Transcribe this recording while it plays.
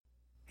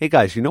Hey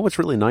guys, you know what's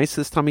really nice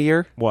this time of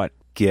year? What?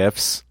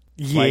 Gifts.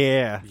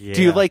 Yeah.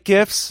 Do you like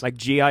gifts? Like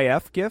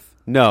GIF GIF?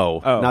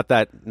 No, Oh. not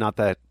that.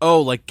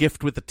 Oh, like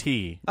gift with a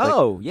T.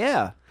 Oh,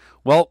 yeah.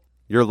 Well,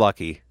 you're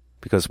lucky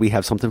because we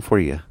have something for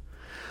you.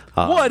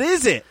 What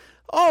is it?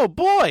 Oh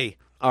boy,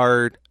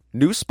 our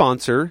new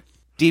sponsor,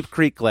 Deep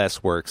Creek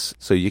Glassworks.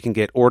 So you can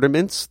get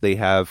ornaments. They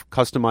have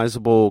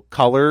customizable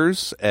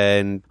colors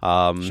and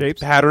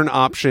Shapes? pattern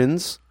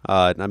options.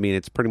 I mean,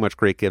 it's pretty much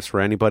great gifts for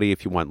anybody.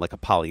 If you want like a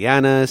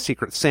Pollyanna,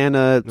 Secret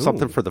Santa,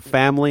 something for the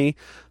family,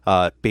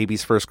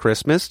 baby's first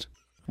Christmas.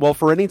 Well,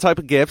 for any type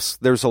of gifts,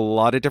 there's a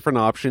lot of different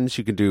options.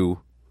 You can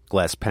do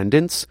glass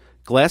pendants,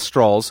 glass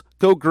straws,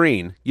 go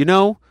green,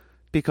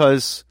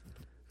 because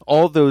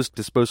all those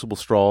disposable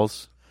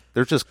straws,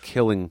 they're just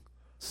killing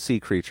sea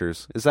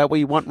creatures. Is that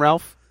what you want,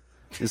 Ralph?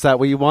 Is that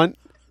what you want?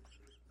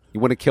 You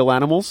want to kill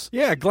animals?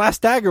 Yeah, Glass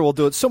Dagger will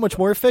do it so much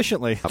more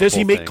efficiently. Does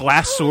he make thing.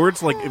 glass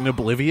swords like in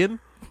Oblivion?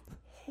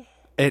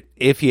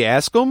 If you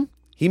ask him,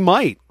 he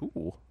might.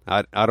 Ooh.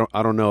 I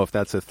don't know if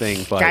that's a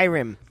thing, but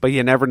Skyrim. But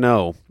you never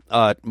know.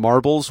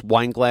 Marbles,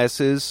 wine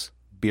glasses,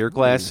 beer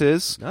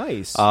glasses.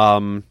 Nice.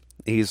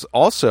 He's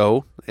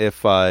also,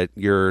 if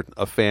you're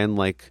a fan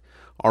like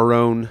our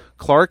own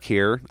Clark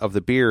here of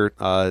the beer,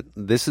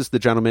 this is the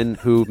gentleman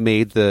who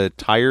made the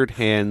Tired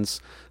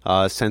Hands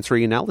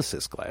sensory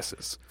analysis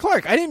glasses.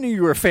 Clark, I didn't know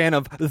you were a fan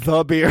of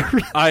the beer.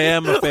 I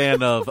am a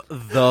fan of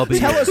the beer.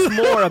 Tell us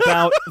more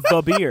about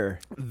the beer.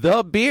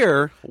 The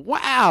beer?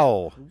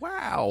 Wow.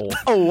 Wow.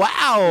 Oh,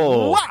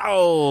 wow.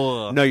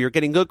 Wow. No, you're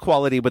getting good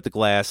quality with the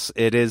glass.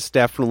 It is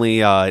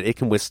definitely, it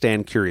can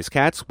withstand curious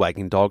cats,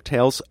 wagging dog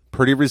tails,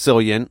 pretty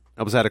resilient.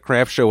 I was at a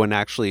craft show and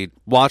actually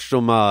watched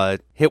them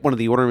hit one of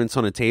the ornaments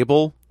on a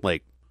table,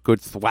 like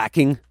good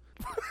thwacking.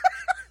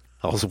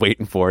 I was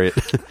waiting for it.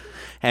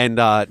 And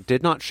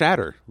did not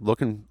shatter.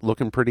 Looking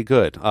pretty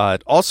good.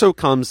 It also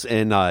comes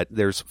in,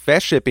 there's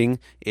fast shipping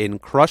in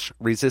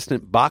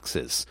crush-resistant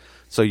boxes.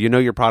 So you know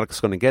your product's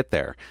going to get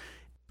there.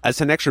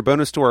 As an extra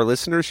bonus to our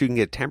listeners, you can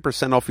get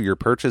 10% off of your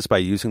purchase by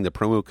using the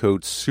promo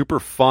code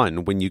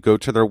SUPERFUN when you go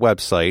to their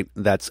website.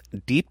 That's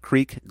Deep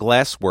Creek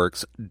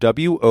Glassworks,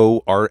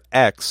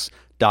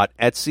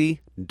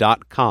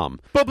 WORX.etsy.com.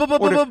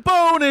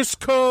 Bonus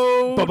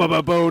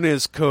code.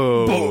 Bonus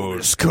code.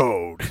 Bonus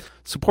code.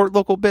 Support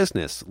local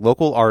business,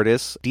 local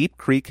artists, Deep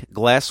Creek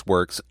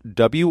Glassworks,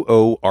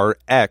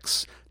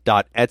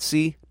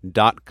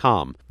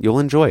 WORX.etsy.com. You'll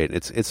enjoy it.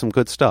 It's some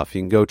good stuff.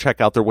 You can go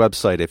check out their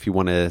website if you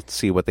want to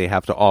see what they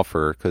have to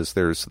offer, because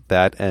there's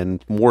that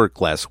and more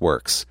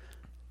Glassworks.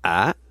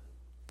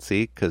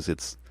 See, because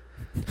it's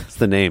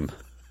the name.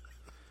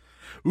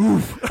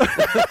 Oof.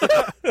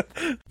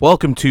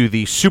 Welcome to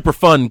the super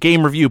fun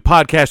game review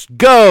podcast.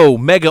 Go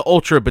Mega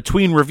Ultra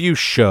Between Review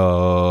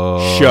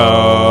Show.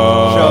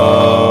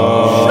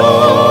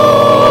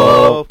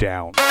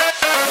 Down.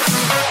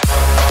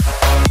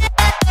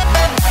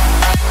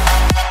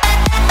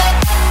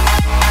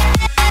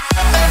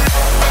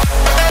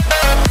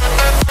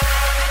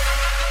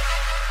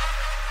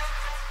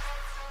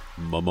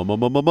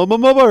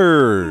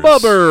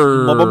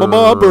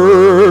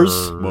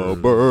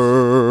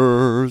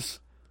 Mubbers.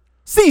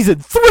 Season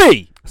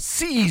 3.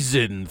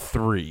 Season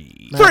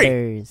 3.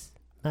 Mubbers.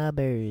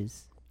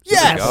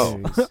 Yes.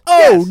 Go.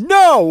 Oh,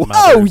 no. Mubbers.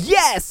 Oh,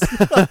 yes.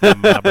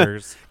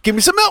 Mubbers. Give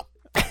me some milk.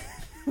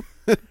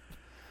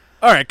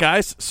 All right,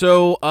 guys.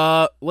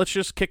 So let's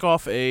just kick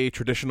off a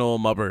traditional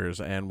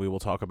Mubbers, and we will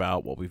talk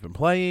about what we've been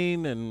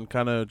playing and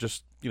kind of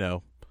just,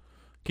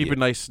 keep it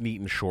nice, neat,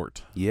 and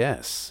short.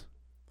 Yes.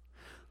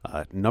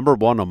 Number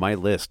 1 on my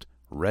list,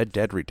 Red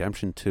Dead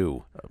Redemption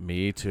 2.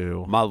 Me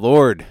too. My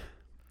lord.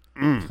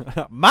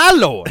 My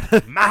lord.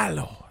 My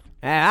lord.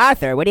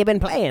 Arthur, what have you been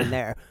playing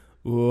there?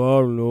 Well,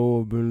 I don't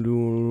know. I've been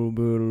doing a little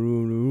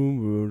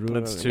bit of...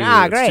 That's too,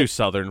 Ah, it's great. too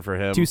southern for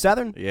him. Too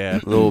southern? Yeah.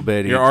 A little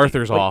bit. Your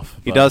Arthur's off.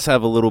 He but- does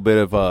have a little bit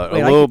of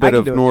Wait, I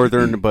can do it.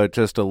 northern, but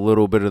just a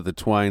little bit of the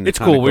twang. It's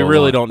cool. We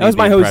really don't need That was the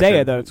my impression.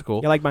 Hosea, though. It's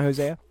cool. You like my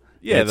Hosea?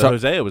 Yeah, It's the a-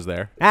 Hosea was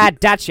there.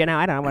 Dutch, I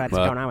don't know what's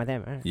Well, going on with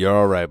him. You're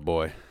all right,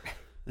 boy.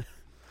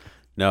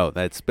 No,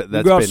 that's You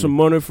got been some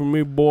money for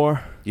me, boy?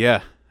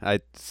 yeah.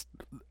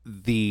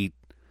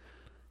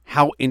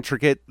 How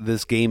intricate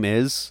this game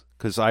is,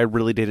 because I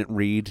really didn't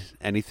read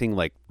anything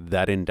like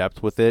that in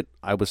depth with it.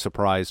 I was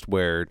surprised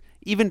where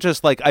even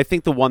just like I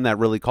think the one that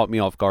really caught me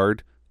off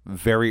guard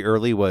very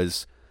early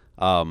was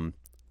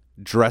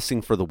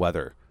dressing for the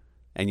weather,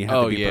 and you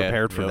have to be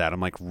prepared for that. I'm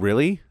like,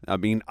 really? I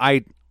mean,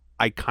 I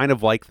kind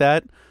of like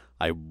that.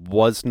 I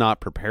was not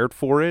prepared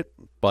for it,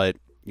 but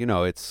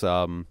it's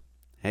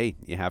hey,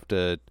 you have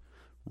to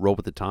roll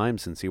with the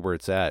times and see where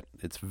it's at.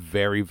 It's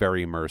very,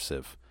 very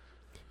immersive.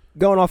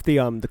 Going off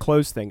the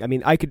clothes thing, I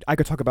mean, I could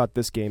talk about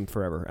this game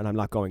forever, and I'm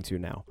not going to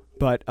now.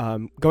 But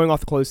going off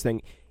the clothes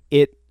thing,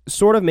 it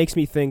sort of makes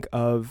me think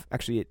of,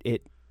 actually,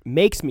 it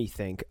makes me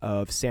think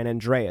of San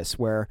Andreas,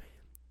 where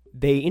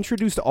they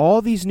introduced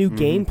all these new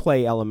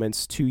gameplay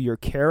elements to your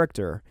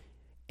character,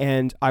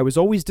 and I was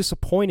always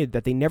disappointed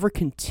that they never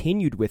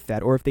continued with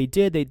that, or if they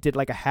did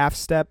like a half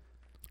step.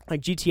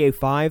 like GTA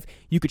 5,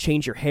 you could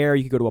change your hair,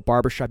 you could go to a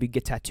barbershop, you could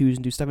get tattoos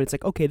and do stuff, and it's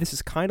like, okay, this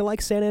is kind of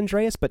like San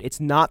Andreas, but it's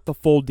not the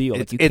full deal.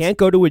 Like, you can't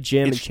go to a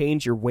gym and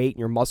change your weight and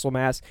your muscle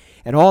mass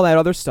and all that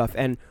other stuff.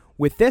 And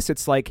with this,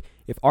 it's like,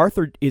 if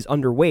Arthur is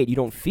underweight, you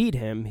don't feed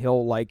him,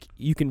 he'll, like,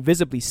 you can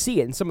visibly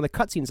see it. In some of the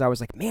cutscenes, I was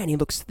like, man, he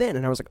looks thin.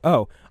 And I was like,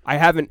 oh, I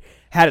haven't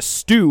had a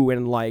stew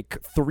in,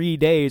 like, 3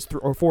 days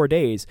or 4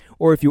 days.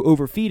 Or if you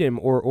overfeed him,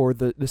 or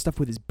the stuff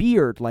with his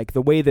beard, like,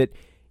 the way that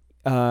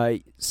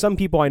some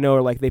people I know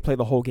are like, they play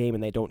the whole game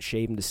and they don't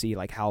shave him to see,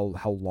 like, how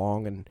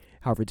long and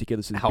how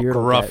ridiculous his beard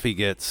will gruff get. he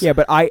gets. Yeah,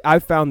 but I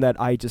found that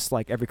I just,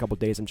 like, every couple of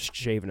days I'm just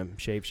shaving him.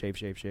 Shave.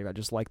 I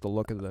just like the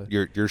look of the...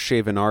 You're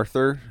shaving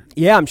Arthur?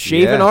 Yeah, I'm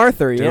shaving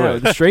Arthur,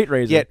 with the straight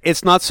razor. Yeah,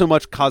 it's not so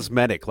much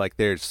cosmetic, like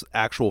there's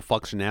actual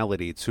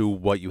functionality to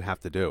what you have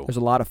to do. There's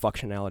a lot of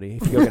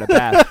functionality if you go get a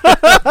bath.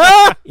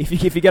 if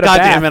you get a bath...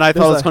 God damn it, I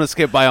thought I was going to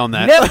skip by on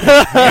that.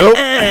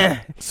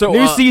 Nope. So,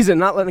 new season,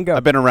 not letting go.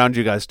 I've been around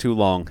you guys too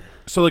long.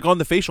 So, like, on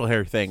the facial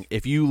hair thing,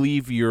 if you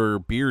leave your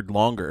beard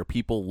longer,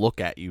 people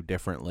look at you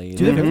differently.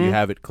 Do than they? If you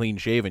have it clean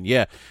shaven,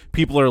 yeah,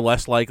 people are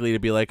less likely to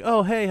be like,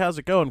 "Oh, hey, how's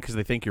it going?" Because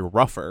they think you're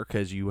rougher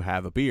because you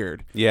have a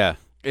beard. Yeah,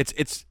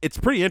 it's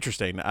pretty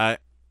interesting.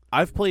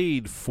 I've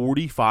played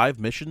 45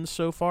 missions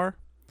so far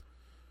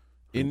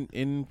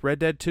in Red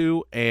Dead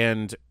 2,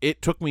 and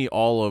it took me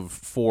all of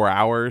 4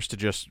 hours to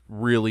just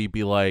really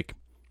be like,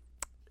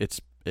 it's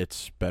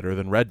better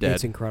than Red Dead.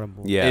 It's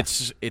incredible. Yeah,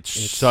 it's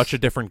such a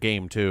different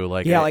game too.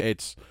 Like, yeah, like,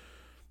 it's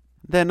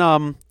then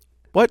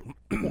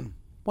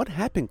what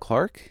happened,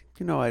 Clark?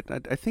 You know, I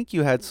think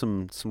you had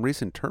some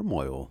recent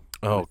turmoil.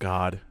 Oh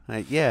God.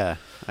 I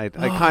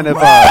kind of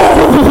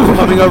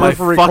coming over my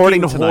for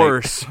recording fucking tonight.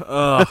 Horse.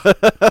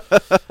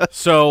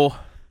 So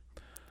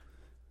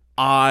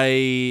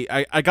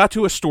I got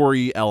to a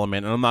story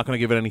element, and I'm not going to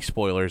give it any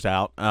spoilers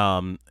out.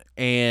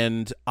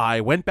 And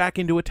I went back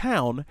into a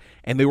town,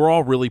 and they were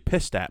all really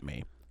pissed at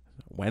me.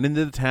 Went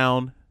into the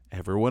town,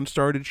 everyone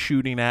started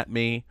shooting at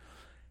me,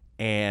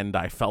 and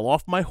I fell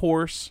off my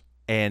horse,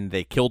 and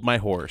they killed my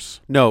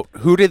horse. No,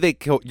 who did they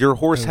kill? Your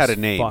horse Those had a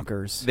name.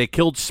 Fuckers. They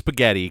killed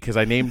Spaghetti, because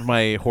I named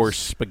my horse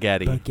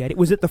Spaghetti. Spaghetti.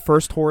 Was it the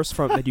first horse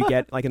that you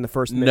get, like, in the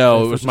first mission?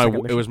 No,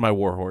 it was my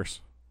war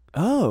horse.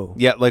 Oh.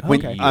 Yeah, like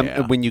when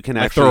Okay. when you can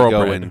My actually go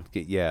thoroughbred. and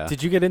get, yeah.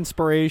 Did you get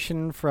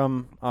inspiration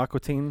from Aqua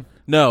Teen?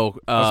 No,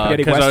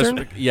 Spaghetti because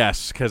Western?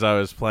 because I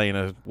was playing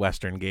a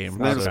Western game.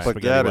 Not so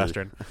spaghetti.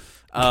 Western.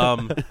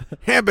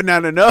 Ham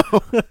banana, no.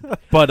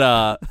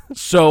 But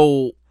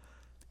so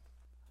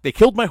they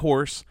killed my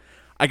horse.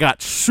 I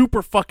got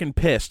super fucking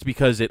pissed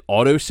because it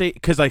auto-saved,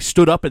 because I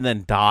stood up and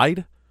then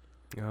died.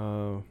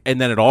 Oh. And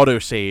then it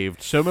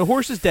auto-saved. So my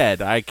horse is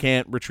dead. I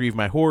can't retrieve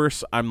my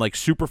horse. I'm, like,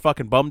 super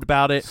fucking bummed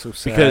about it. So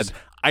sad. Because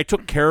I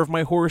took care of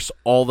my horse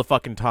all the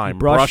fucking time.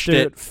 Brushed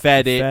it,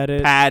 fed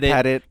it,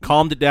 patted it,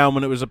 calmed it down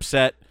when it was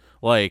upset.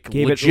 Like,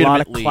 Gave it a legitimately,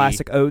 lot of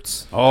classic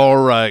oats. All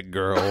right,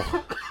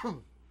 girl.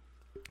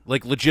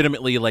 like,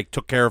 legitimately, like,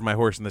 took care of my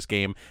horse in this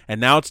game, and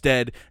now it's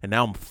dead, and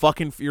now I'm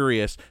fucking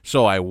furious.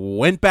 So I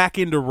went back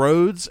into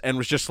Rhodes and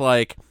was just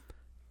like,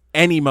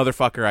 any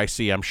motherfucker I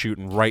see, I'm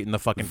shooting right in the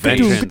fucking face.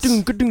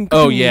 Vengeance.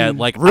 Oh yeah,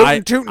 like Rootin' I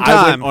tootin' went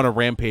time. on a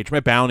rampage. My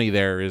bounty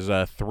there is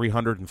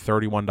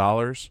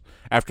 $331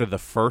 after the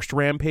first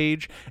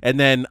rampage, and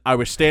then I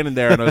was standing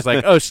there and I was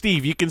like, "Oh,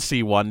 Steve, you can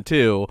see one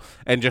too."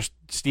 And just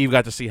Steve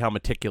got to see how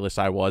meticulous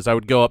I was. I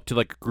would go up to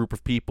like a group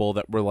of people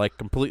that were like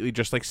completely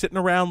just like sitting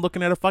around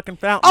looking at a fucking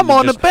fountain. I'm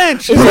on the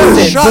bench.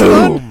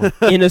 Innocent,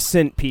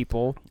 innocent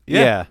people.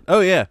 Yeah. Oh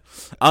yeah.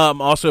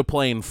 Also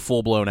playing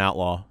full blown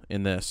outlaw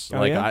in this. Oh,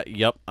 like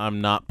yeah? I'm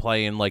not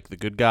playing like the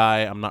good guy.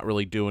 I'm not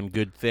really doing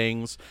good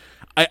things.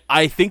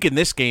 I think in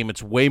this game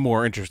it's way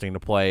more interesting to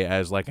play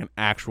as like an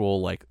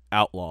actual like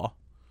outlaw.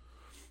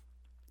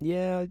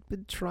 Yeah, I've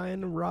been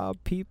trying to rob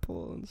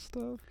people and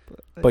stuff,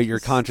 But your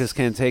conscience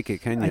can't take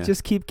it, can you? I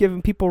just keep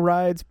giving people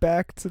rides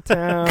back to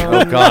town.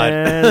 Oh, God.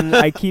 And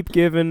I keep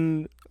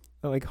giving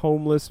like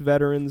homeless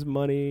veterans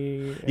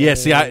money. Yeah,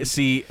 see, and-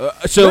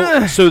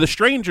 so the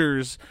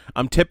strangers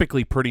I'm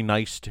typically pretty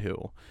nice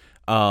to.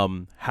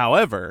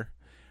 However,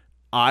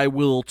 I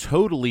will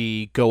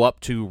totally go up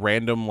to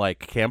random like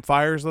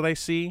campfires that I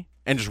see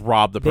and just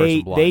rob the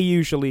person blind. They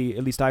usually,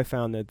 at least I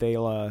found that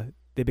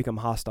they become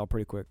hostile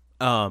pretty quick.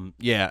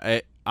 Yeah,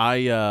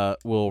 I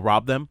will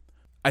rob them.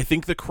 I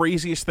think the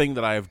craziest thing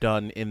that I have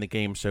done in the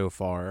game so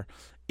far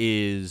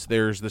is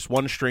there's this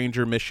one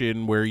stranger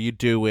mission where you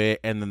do it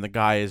and then the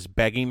guy is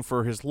begging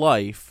for his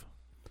life.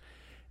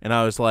 And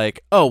I was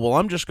like, oh, well,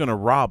 I'm just going to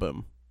rob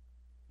him.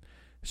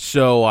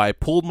 So I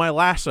pulled my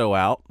lasso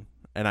out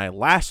and I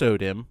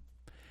lassoed him.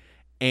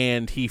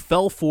 And he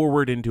fell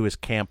forward into his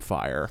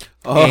campfire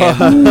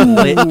and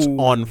lit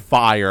on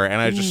fire. And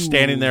I was just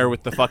standing there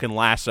with the fucking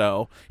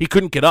lasso. He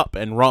couldn't get up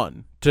and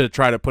run to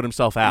try to put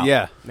himself out.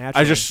 Yeah.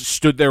 Naturally. I just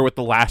stood there with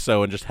the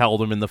lasso and just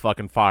held him in the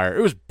fucking fire.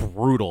 It was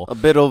brutal. A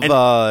bit of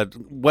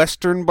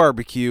Western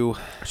barbecue.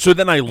 So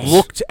then I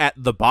looked at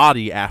the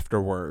body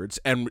afterwards,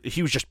 and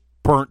he was just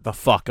burnt the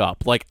fuck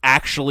up. Like,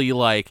 actually,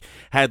 like,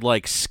 had,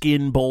 like,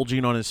 skin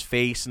bulging on his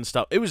face and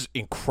stuff. It was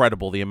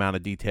incredible, the amount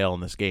of detail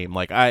in this game.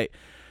 Like,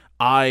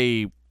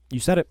 You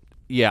said it.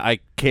 yeah, I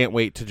can't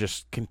wait to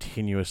just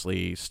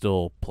continuously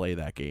still play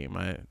that game.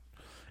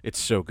 It's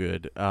so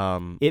good.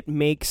 It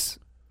makes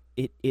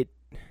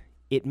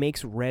it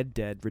makes Red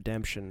Dead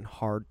Redemption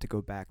hard to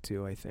go back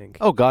to, I think.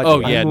 Oh God. Oh,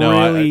 yeah. yeah. I'm no,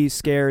 really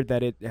scared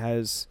that it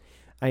has.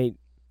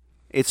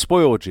 It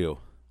spoiled you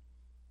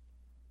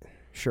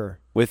Sure,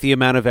 with the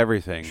amount of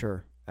everything.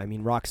 sure. I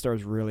mean,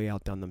 Rockstar's really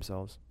outdone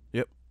themselves.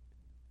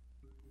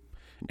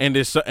 And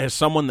as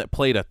someone that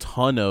played a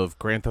ton of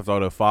Grand Theft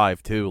Auto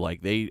 5 too,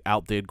 like they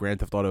outdid Grand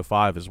Theft Auto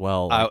 5 as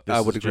well. Like,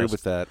 I would agree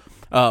with that.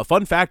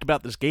 Fun fact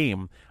about this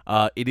game: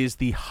 it is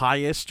the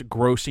highest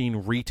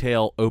grossing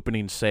retail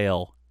opening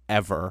sale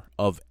ever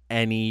of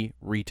any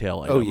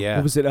retail item. Oh yeah.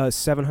 What was it?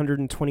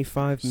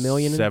 725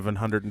 million.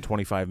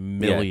 725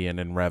 million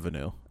in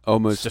revenue. It's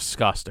Almost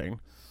disgusting.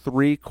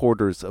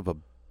 $750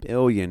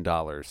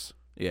 million.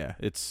 Yeah,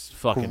 it's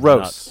fucking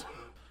Gross. nuts.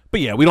 But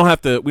yeah, we don't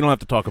have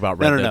to talk about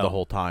Red No, Dead no. the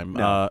whole time.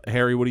 No.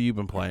 Harry, what have you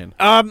been playing?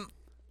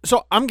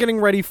 So I'm getting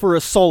ready for a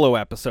solo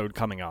episode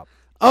coming up.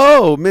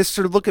 Oh,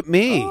 Mister, look at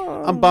me!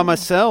 I'm by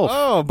myself.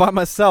 Oh, by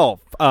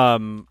myself.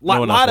 No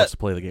one else wants to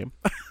play the game.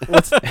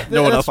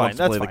 No one else wants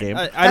to play the game.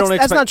 I don't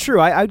That's expect. not true.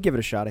 I'd give it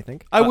a shot. I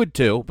think. I would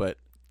too, but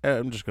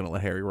I'm just gonna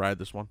let Harry ride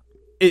this one.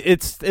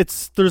 It's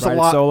there's Ride a it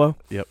lot. solo.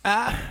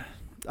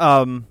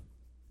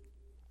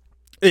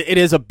 It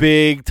is a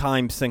big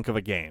time sink of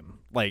a game.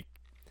 Like,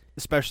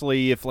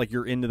 especially if like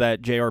you're into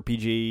that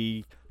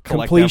JRPG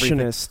collect everything.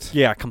 Completionist.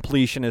 Yeah,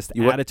 completionist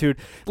You what- attitude.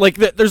 Like,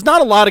 there's not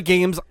a lot of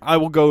games I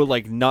will go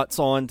like nuts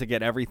on to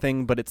get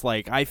everything, but it's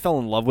like I fell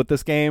in love with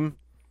this game.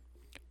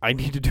 I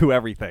need to do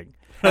everything.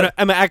 And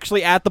I'm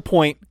actually at the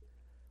point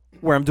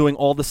where I'm doing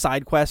all the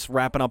side quests,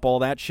 wrapping up all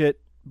that shit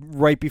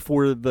right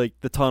before the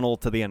tunnel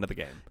to the end of the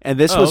game. And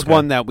this Oh, was okay.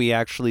 one that we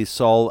actually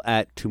saw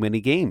at Too Many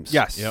Games.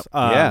 Yes. Yep.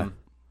 Yeah.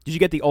 Did you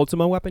get the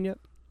Ultima weapon yet?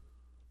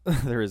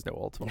 There is no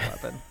ultimate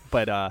weapon,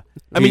 but I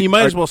mean, you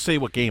might as well say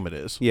what game it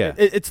is. Yeah.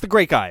 it's the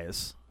Great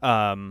Gaias.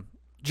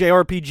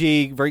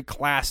 JRPG, very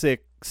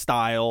classic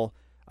style.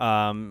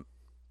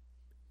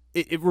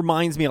 It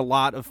reminds me a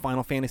lot of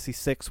Final Fantasy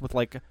VI with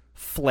like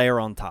flair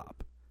on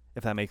top,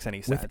 if that makes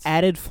any sense. With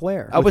added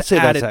flair. I would say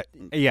added- that's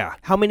Yeah,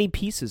 How many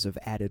pieces of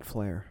added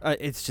flair?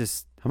 it's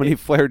just how many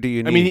flair do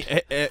you need? I mean,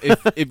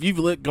 if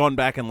you've gone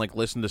back and like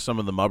listened to some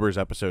of the MUBRS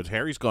episodes,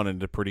 Harry's gone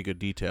into pretty good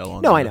detail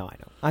on. No, the- I know.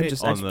 I'm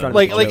just on trying the- to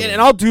like make a and joke.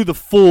 I'll do the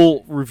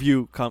full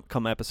review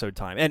come episode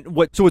time. And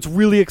what's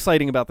really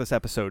exciting about this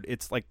episode?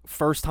 It's like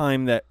first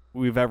time that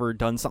we've ever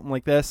done something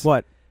like this.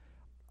 What?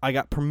 I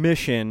got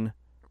permission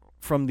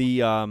from the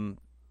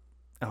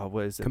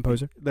what is it?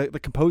 Composer? The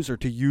composer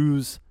to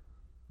use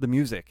the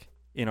music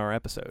in our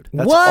episode.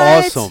 that's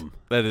What? awesome.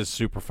 That is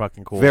super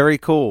fucking cool. Very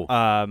cool.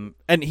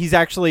 And he's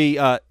actually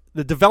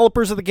the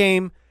developers of the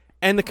game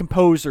and the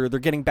composer. They're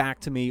getting back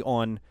to me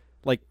on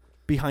like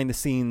behind the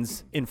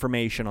scenes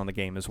information on the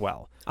game as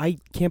well. I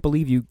can't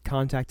believe you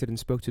contacted and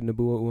spoke to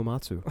Nobuo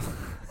Uematsu.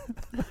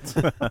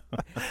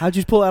 How'd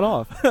you pull that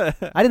off? I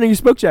didn't know you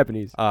spoke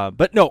Japanese.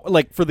 But no,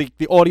 like for the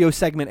audio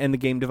segment and the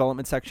game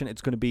development section,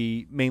 it's going to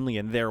be mainly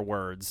in their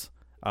words,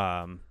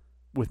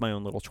 with my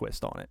own little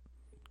twist on it.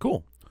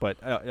 Cool. But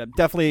I'm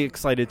definitely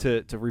excited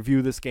to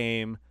review this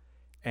game.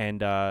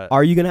 And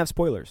Are you going to have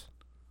spoilers?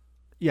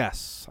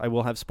 yes, I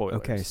will have spoilers.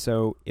 Okay,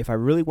 so if I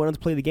really wanted to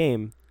play the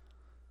game,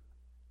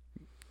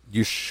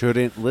 You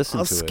shouldn't listen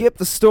I'll to skip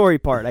the story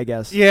part, I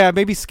guess. Yeah,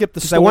 maybe skip the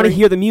Because story. I want to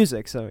hear the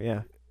music, so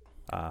yeah.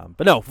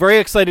 But no, very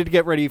excited to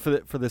get ready for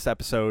this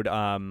episode.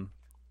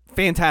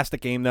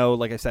 Fantastic game though.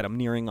 Like I said, I'm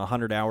nearing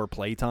 100-hour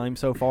playtime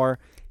so far,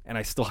 and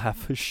I still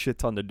have a shit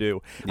ton to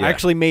do. Yeah. I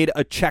actually made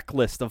a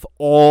checklist of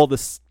all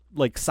this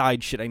like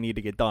side shit I need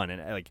to get done,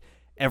 and like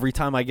every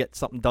time I get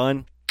something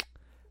done,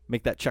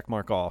 make that check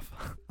mark off.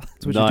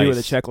 That's what you do with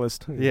a Nice.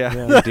 checklist. Yeah.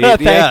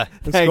 Indeed, yeah.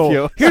 Thank cool.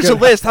 you. Here's a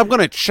list. I'm going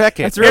to check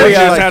it. That's really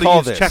Here's what how I to call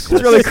use this. checklists.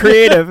 It's really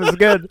creative. It's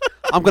good.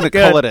 I'm going to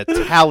call it a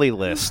tally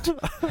list.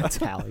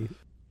 Tally.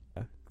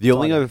 The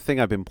only other thing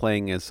I've been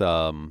playing is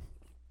With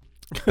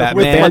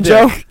Batman.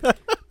 Banjo?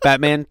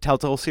 Batman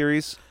Telltale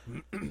series.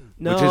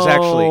 No, Which is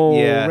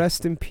actually- yeah.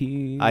 Rest in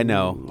peace. I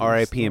know,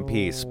 R.I.P. in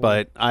peace.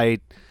 But I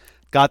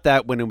got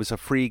that when it was a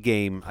free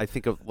game. I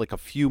think of like a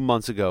few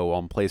months ago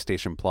on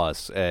PlayStation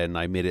Plus, and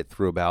I made it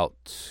through about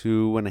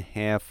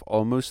 2.5,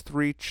 almost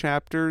 3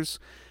 chapters,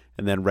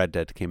 and then Red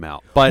Dead came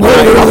out. But Where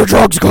are the other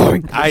drugs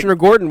going? Commissioner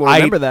Gordon will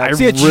remember that. I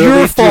See, it's really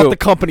your fault do. the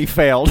company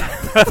failed.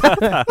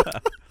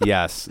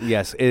 yes,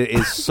 it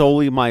is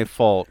solely my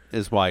fault.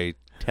 Is why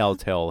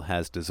Telltale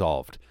has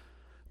dissolved.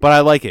 But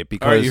I like it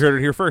because All right, you heard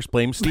it here first.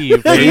 Blame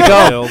Steve. there you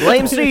go.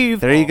 Blame Steve.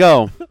 There you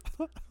go.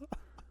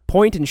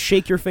 Point and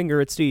shake your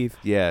finger at Steve.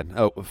 Yeah.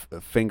 Oh,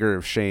 finger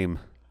of shame.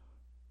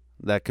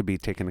 That could be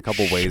taken a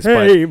couple ways.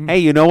 Shame. But hey,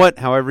 you know what?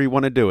 However you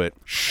want to do it,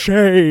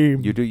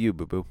 Shame. you do you,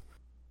 boo boo.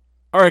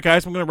 All right,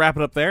 guys, I'm going to wrap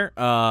it up there.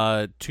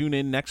 Tune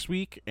in next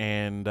week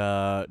and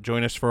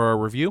join us for our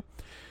review.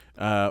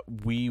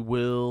 We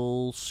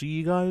will see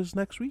you guys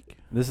next week.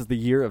 This is the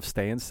year of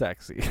staying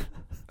sexy.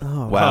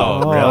 Oh,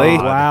 Wow, oh, really?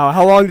 Wow.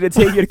 How long did it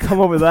take you to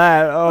come up with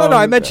that? Oh, no,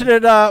 I mentioned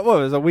it. What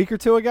was it, a week or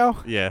two ago?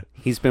 Yeah.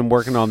 He's been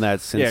working on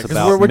that since Yeah, because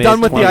about we're done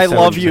with the I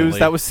love mid-2017. yous.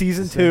 That was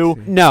season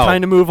 2. No.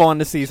 Time to move on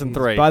to season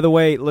 3. By the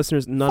way,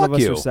 listeners, none Fuck of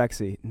us you. are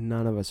sexy.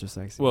 None of us are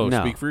sexy. Whoa,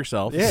 No. speak for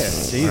yourself. Yeah.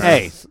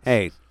 Jesus.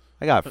 Hey,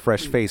 I got a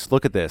fresh face.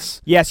 Look at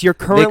this. Yes, you're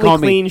call currently me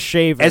clean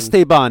shaven.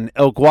 Esteban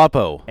El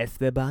Guapo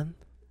Esteban.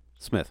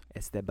 Smith.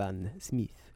 Esteban Smith.